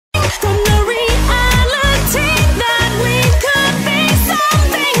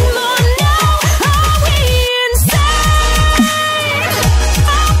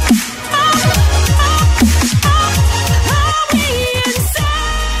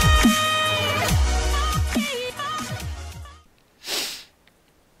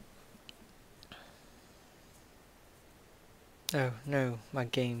Oh no, my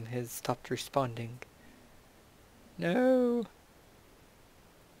game has stopped responding. No.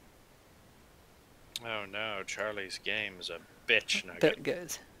 Oh no, Charlie's game is a bitch There nugget. it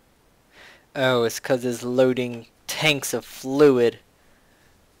goes. Oh, it's because it's loading tanks of fluid.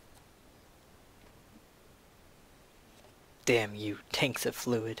 Damn you, tanks of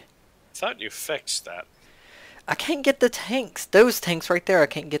fluid. I thought you fixed that. I can't get the tanks. Those tanks right there I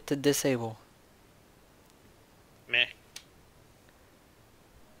can't get to disable. Meh.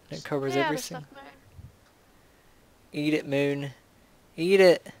 It covers Yeah, every the single... stuff Moon. Eat it, Moon. Eat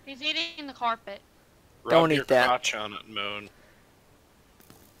it. He's eating the carpet. Don't Rub eat your that. crotch on it, Moon.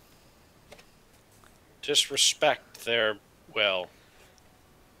 Just respect their will.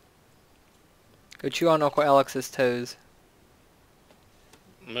 Go chew on Uncle Alex's toes.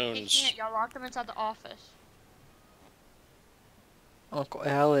 He Moon's. can't. Y'all locked him inside the office. Uncle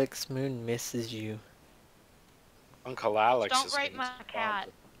Alex, Moon misses you. Uncle Alex Don't is rape gonna my cat.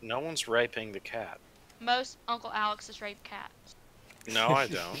 No one's raping the cat. Most Uncle Alex's rape cats. No, I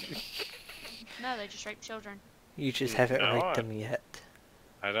don't. No, they just rape children. You just haven't No, raped them yet.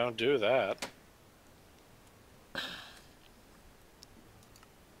 I don't do that.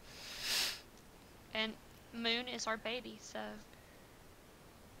 And Moon is our baby, so...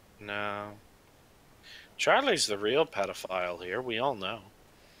 No. Charlie's the real pedophile here, we all know.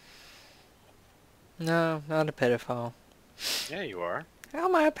 No, not a pedophile. Yeah, you are. How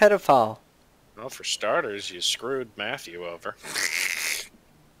am I a pedophile? Well, for starters, you screwed Matthew over.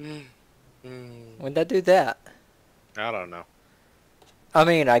 When'd I do that? I don't know. I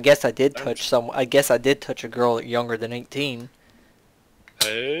mean, I guess I did touch I guess I did touch a girl younger than 18. Oh,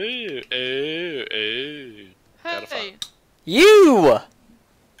 oh, oh. Hey! You!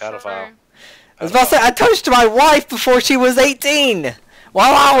 Pedophile. Sure. I was about to say, I touched my wife before she was 18!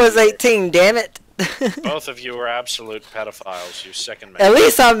 While I was 18, damn it! Both of you are absolute pedophiles, you second man. At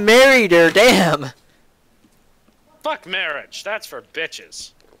least I married her, damn! Fuck marriage, that's for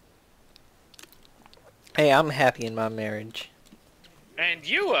bitches. Hey, I'm happy in my marriage. And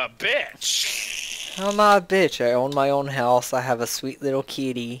you a bitch. I'm not a bitch. I own my own house. I have a sweet little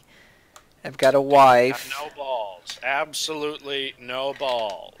kitty. I've got a wife. No balls. Absolutely no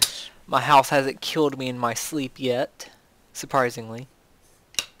balls. My house hasn't killed me in my sleep yet. Surprisingly.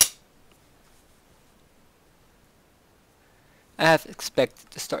 I have expected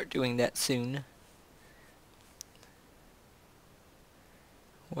to start doing that soon.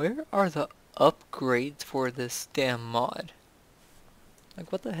 Where are the upgrades for this damn mod?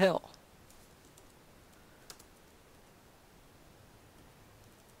 Like, what the hell?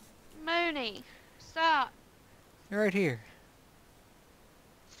 Mooney, stop. They're right here.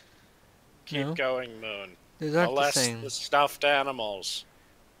 Keep No. going, Moon. These aren't the Molest same. the stuffed animals.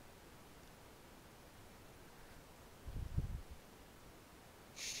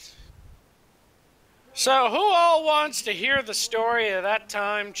 So, who all wants to hear the story of that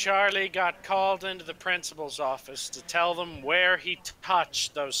time Charlie got called into the principal's office to tell them where he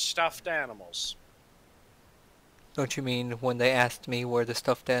touched those stuffed animals? Don't you mean when they asked me where the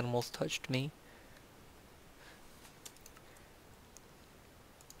stuffed animals touched me?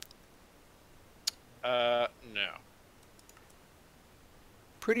 No.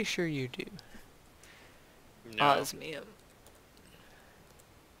 Pretty sure you do. No. Osmium.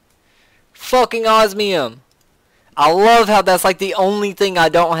 Fucking osmium! I love how that's like the only thing I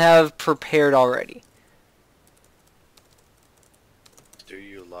don't have prepared already. Do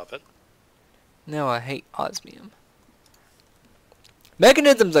you love it? No, I hate osmium.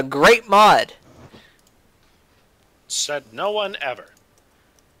 Mechanism's a great mod. Said no one ever.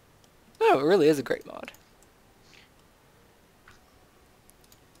 No, it really is a great mod.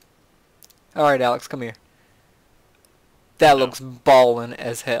 Alright, Alex, come here. That looks ballin'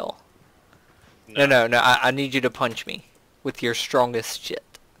 as hell. No, I need you to punch me with your strongest shit.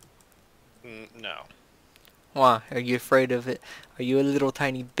 No. Why? Are you afraid of it? Are you a little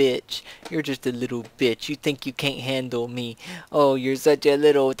tiny bitch? You're just a little bitch. You think you can't handle me. Oh, you're such a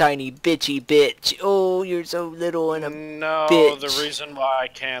little tiny bitchy bitch. Oh, you're so little and a No, bitch. the reason why I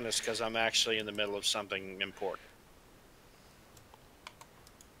can is because I'm actually in the middle of something important.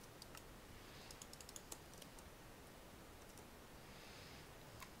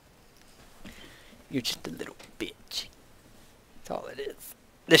 You're just a little bitch. That's all it is.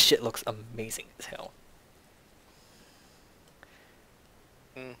 This shit looks amazing as hell.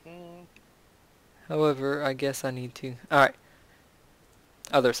 However, I guess I need to... Alright.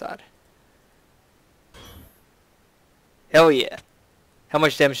 Other side. Hell yeah. How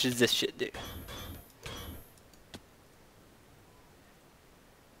much damage does this shit do?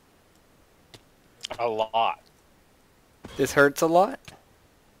 A lot. This hurts a lot.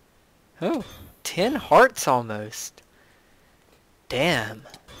 Oh, 10 hearts almost. Damn.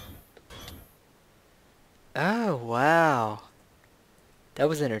 Oh, wow. That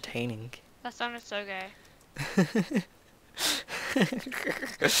was entertaining. That sounded so gay.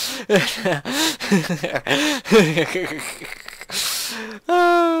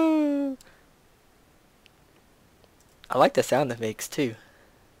 Oh. I like the sound it makes too.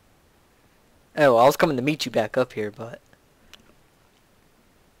 Oh, I was coming to meet you back up here, but...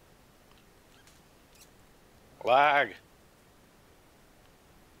 Lag.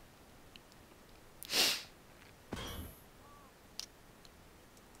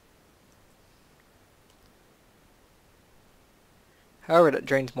 However, that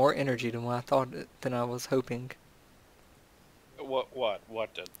drains more energy than what I thought than I was hoping.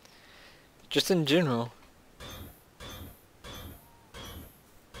 What did? Just in general.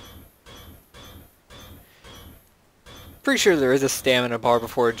 Pretty sure there is a stamina bar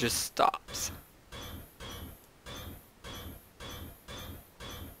before it just stops.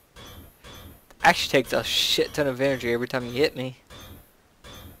 Actually takes a shit ton of energy every time you hit me.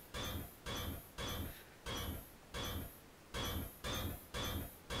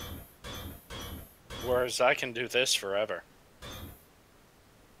 Whereas I can do this forever.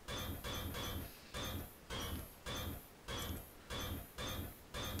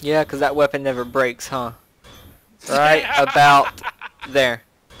 Yeah, 'cause that weapon never breaks, huh? Right about there.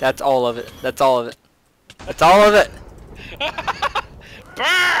 That's all of it. That's all of it. That's all of it.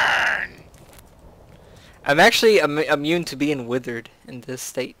 Burn! I'm actually immune to being withered in this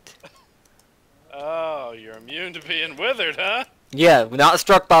state. Oh, you're immune to being withered, huh? Yeah, not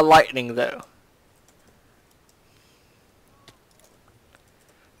struck by lightning though.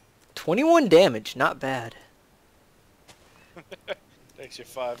 21 damage, not bad. Takes you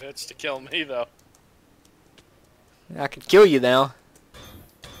 5 hits to kill me, though. I could kill you now.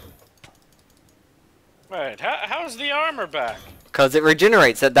 Right, how's the armor back? Cause it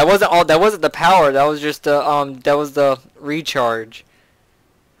regenerates. That wasn't all. That wasn't the power. That was just that was the recharge.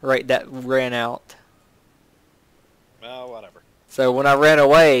 Right, that ran out. Well, whatever. So when I ran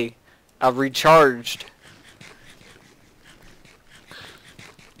away, I recharged.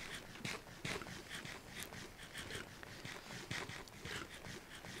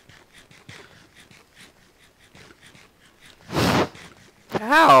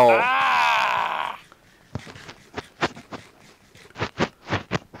 Ow! Ah!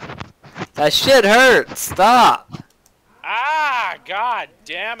 That shit hurts. Stop. Ah! God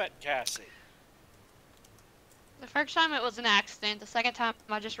damn it, Cassie. The first time it was an accident. The second time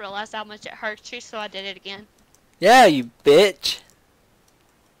I just realized how much it hurts you, so I did it again. Yeah, you bitch.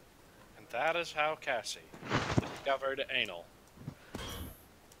 And that is how Cassie discovered anal.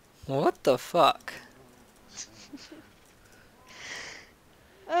 What the fuck?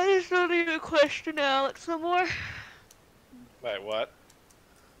 I just don't even question Alex no more. Wait, what?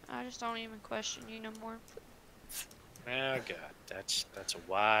 I just don't even question you no more. Oh God, that's a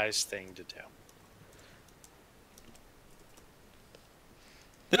wise thing to do.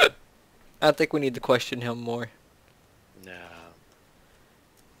 I think we need to question him more. No.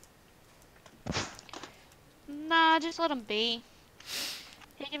 Nah, just let him be.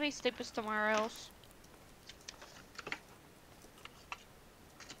 He can be stupid somewhere else.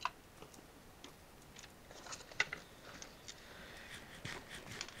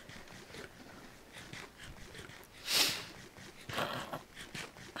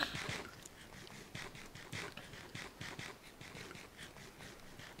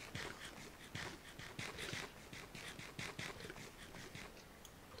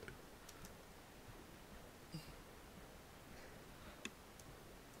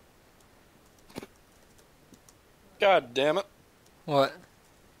 God damn it. What?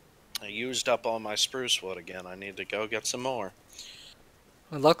 I used up all my spruce wood again. I need to go get some more.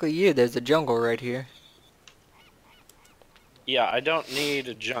 Well, luckily you, there's a jungle right here. Yeah, I don't need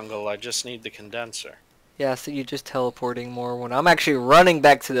a jungle. I just need the condenser. Yeah, so you're just teleporting more when I'm actually running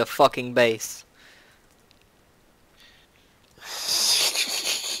back to the fucking base.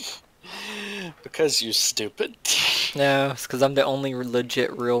 Because you're stupid. No, it's because I'm the only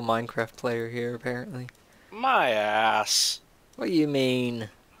legit real Minecraft player here, apparently. My ass. What do you mean?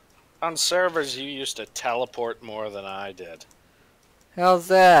 On servers, you used to teleport more than I did. How's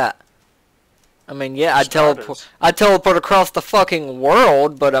that? I mean, yeah, Starters. I teleport across the fucking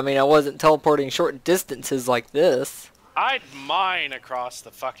world, but I mean, I wasn't teleporting short distances like this. I'd mine across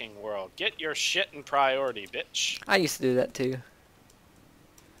the fucking world. Get your shit in priority, bitch. I used to do that too.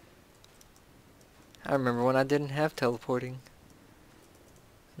 I remember when I didn't have teleporting.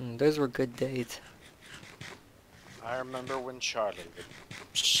 Those were good days. I remember when Charlie would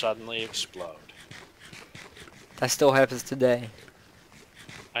suddenly explode. That still happens today.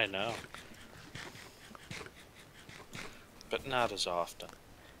 I know. But not as often.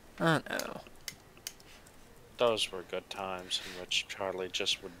 I know. Those were good times in which Charlie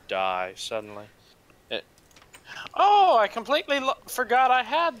just would die suddenly. Oh, I completely forgot I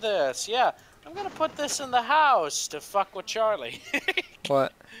had this. Yeah, I'm gonna put this in the house to fuck with Charlie.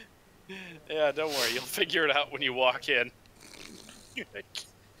 What? Yeah, don't worry. You'll figure it out when you walk in.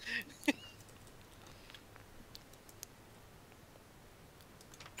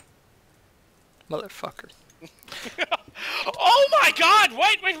 Motherfucker. Oh my God!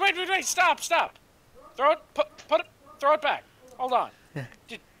 Wait! Stop! Throw it. Throw it back. Hold on. Yeah.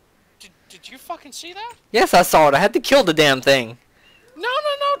 Did you fucking see that? Yes, I saw it. I had to kill the damn thing. No,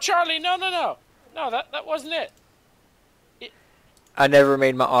 Charlie. No. No, that wasn't it. I never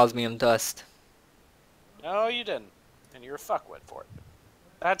made my osmium dust. No, you didn't. And you're a fuckwit for it.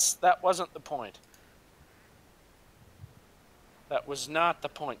 That wasn't the point. That was not the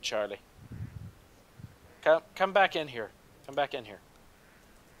point, Charlie. Come back in here. Come back in here.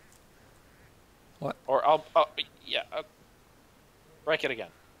 What? Or yeah. Break it again.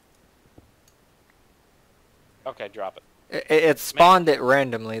 Okay, drop it. It spawned it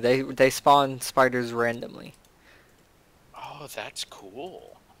randomly. They spawn spiders randomly. Oh, that's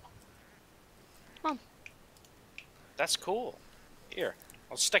cool. Mom. That's cool. Here,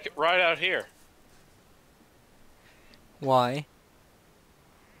 I'll stick it right out here. Why?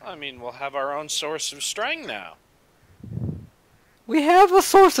 I mean, we'll have our own source of string now. We have a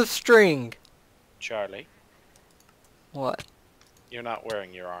source of string. Charlie, What? you're not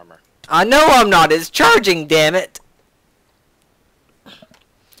wearing your armor. I know I'm not. It's charging, damn it.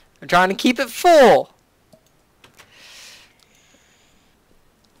 I'm trying to keep it full.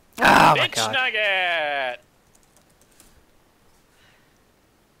 Oh my Bitch god. nugget!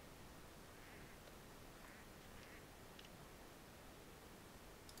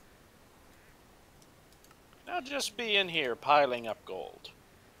 I'll just be in here piling up gold.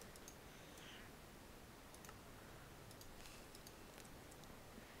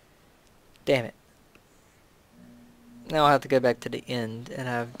 Damn it. Now I have to go back to the end, and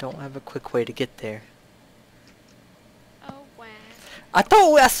I don't have a quick way to get there. Oh, wow.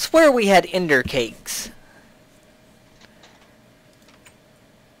 I swear we had ender cakes.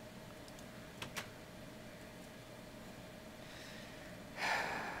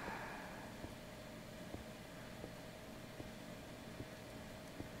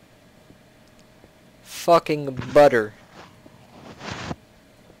 Fucking butter.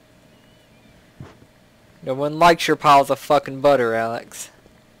 No one likes your piles of fucking butter, Alex.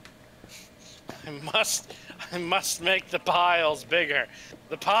 I must make the piles bigger.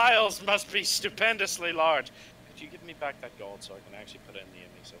 The piles must be stupendously large. Could you give me back that gold so I can actually put it in the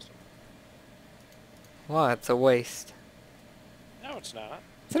ME system? Wow, it's a waste. No, it's not.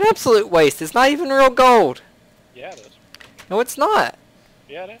 It's an absolute waste. It's not even real gold. Yeah, it is. No, it's not.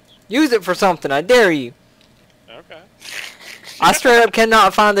 Yeah, it is. Use it for something, I dare you. Okay. I straight up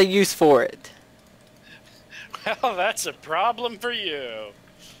cannot find a use for it. Well, that's a problem for you.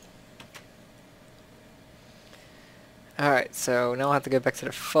 Alright, so now I have to go back to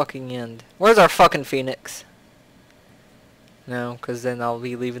the fucking end. Where's our fucking Phoenix? No, because then I'll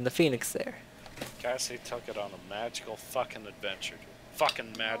be leaving the Phoenix there. Cassie took it on a magical fucking adventure to a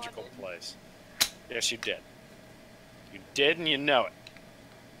fucking magical place. Yes, you did. You did, and you know it.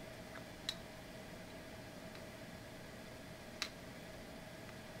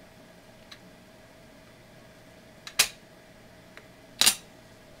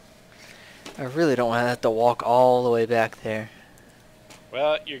 I really don't have to walk all the way back there.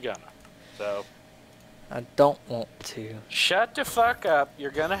 Well, you're gonna. So, I don't want to. shut the fuck up.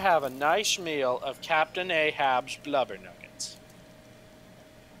 You're gonna have a nice meal of Captain Ahab's blubber nuggets.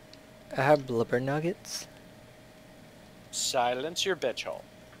 I have blubber nuggets. Silence your bitch hole.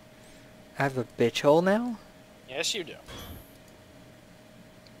 I have a bitch hole now? Yes, you do.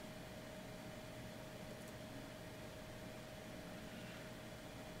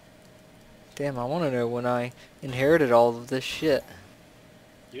 Damn, I want to know when I inherited all of this shit.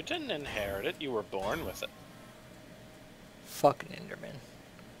 You didn't inherit it. You were born with it. Fucking Enderman.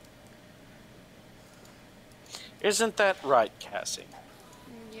 Isn't that right, Cassie?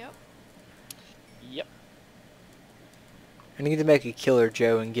 Yep. Yep. I need to make a Killer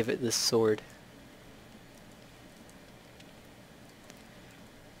Joe and give it this sword.